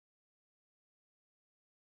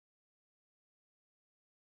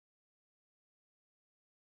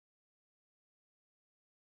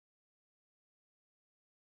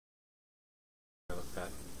We're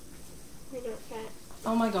not fat.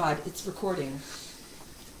 Oh my God, it's recording.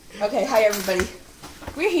 Okay, hi everybody.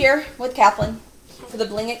 We're here with Kathleen for the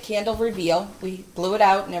Bling It candle reveal. We blew it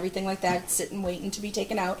out and everything like that. It's sitting waiting to be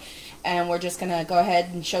taken out. And we're just going to go ahead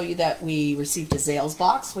and show you that we received a Zales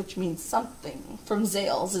box, which means something from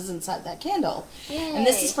Zales is inside that candle. Yay. And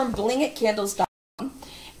this is from blingitcandles.com.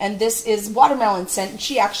 And this is watermelon scent, and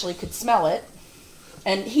she actually could smell it.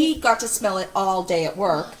 And he got to smell it all day at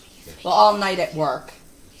work. Well, all night at work.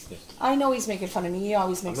 I know he's making fun of me. He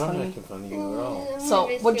always makes fun of me. I'm not making fun of you at all. So,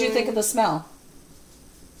 what did you think of the smell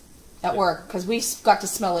at work? Because we got to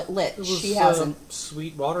smell it lit. She hasn't.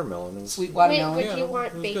 Sweet watermelon. Sweet watermelon. Wait, would you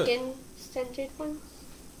want bacon scented ones?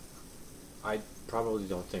 I probably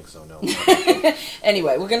don't think so. No.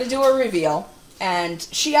 Anyway, we're gonna do a reveal, and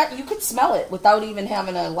you could smell it without even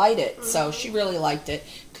having to light it. So she really liked it.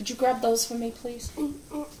 Could you grab those for me, please? You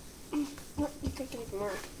could get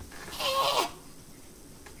more.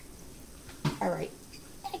 All right.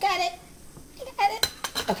 I got it.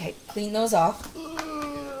 Okay, clean those off.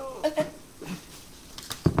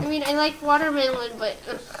 I mean, I like watermelon, but...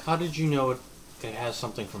 How did you know it has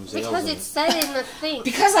something from Zales? Because it said in the thing.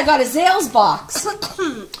 Because I got a Zales box.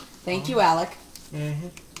 Thank you, Alec.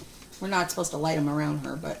 We're not supposed to light them around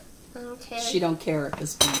her, but Okay. she don't care at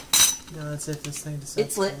this point. No, that's it. This thing decides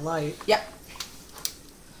It's lit. to light. Yep.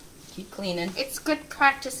 Keep cleaning. It's good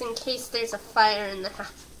practice in case there's a fire in the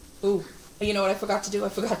house. Ooh, you know what I forgot to do? I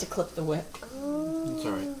forgot to clip the wick. Oh. It's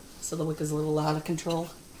alright. So the wick is a little out of control.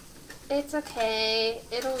 It's okay.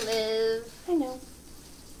 It'll live. I know.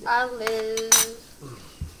 I'll live.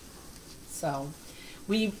 So,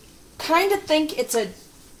 we kind of think it's a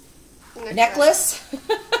necklace.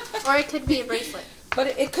 Or it could be a bracelet. But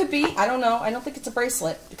it could be. I don't know. I don't think it's a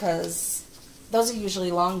bracelet because those are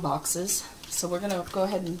usually long boxes. So we're going to go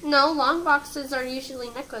ahead and... No, long boxes are usually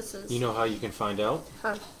necklaces. You know how you can find out?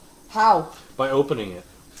 Huh. How? By opening it.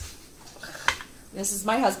 This is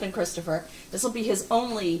my husband, Christopher. This will be his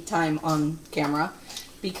only time on camera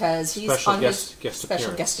because he's Special on guest his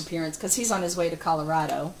special appearance. guest appearance because he's on his way to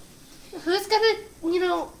Colorado. Who's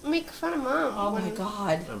gonna, make fun of Mom? Oh my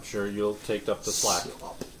God. I'm sure you'll take up the slack.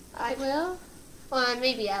 I will? Well,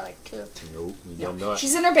 maybe Alec, too. Nope, you don't know it.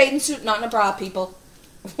 She's in her bathing suit, not in a bra, people.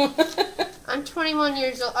 I'm 21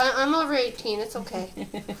 years old. I'm over 18. It's okay.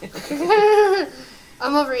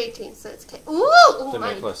 I'm over 18, so it's okay. Ooh! The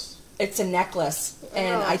necklace. It's a necklace, and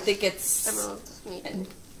Emerald. I think it's... Emeralds. It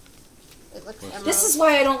looks emerald. This is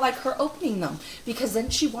why I don't like her opening them, because then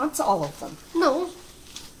she wants all of them. No.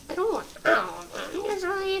 I don't want all of them. There's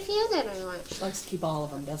only a few that I want. She likes to keep all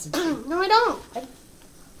of them, doesn't she? No, I don't.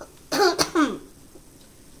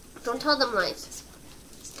 Don't tell them lies.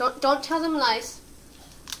 Don't tell them lies.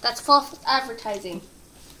 That's false advertising.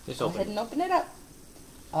 It's Go ahead open. and open it up.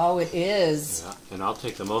 Oh, it is. Yeah, and I'll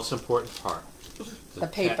take the most important part. The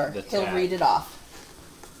paper. the He'll tag. read it off.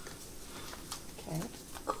 Okay.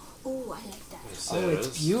 Oh, I like that. It Oh, it's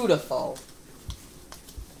says beautiful.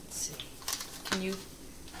 Let's see. Can you...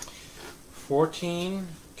 14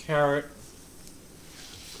 karat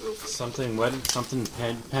something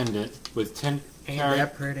pendant with 10 Ain't karat.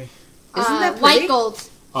 that pretty? Isn't that pretty? White gold.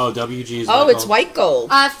 Oh, WG is Oh, white it's gold. white gold.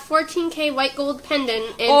 14K white gold pendant.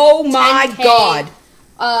 And Oh my 10K, God.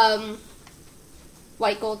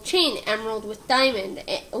 White gold chain, emerald with diamond.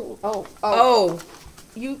 Yeah.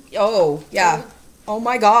 Oh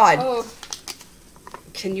my God. Oh.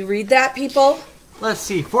 Can you read that, people? Let's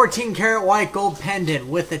see. 14 karat white gold pendant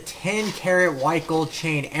with a 10 karat white gold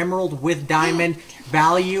chain, emerald with diamond,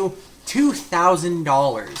 value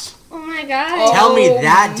 $2,000. Oh my God. Oh. Tell me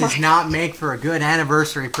that does not make for a good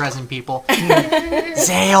anniversary present, people.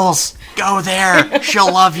 Zales, go there.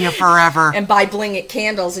 She'll love you forever. And buy Bling It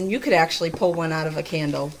Candles, and you could actually pull one out of a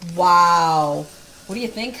candle. Wow. What do you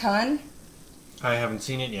think, hon? I haven't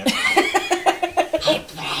seen it yet.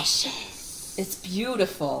 Precious. It's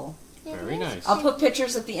beautiful. Very nice. I'll put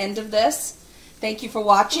pictures at the end of this. Thank you for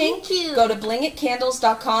watching. Thank you. Go to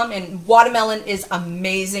blingitcandles.com, and watermelon is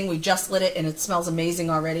amazing. We just lit it, and it smells amazing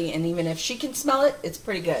already. And even if she can smell it, it's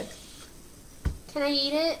pretty good. Can I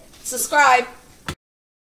eat it? Subscribe.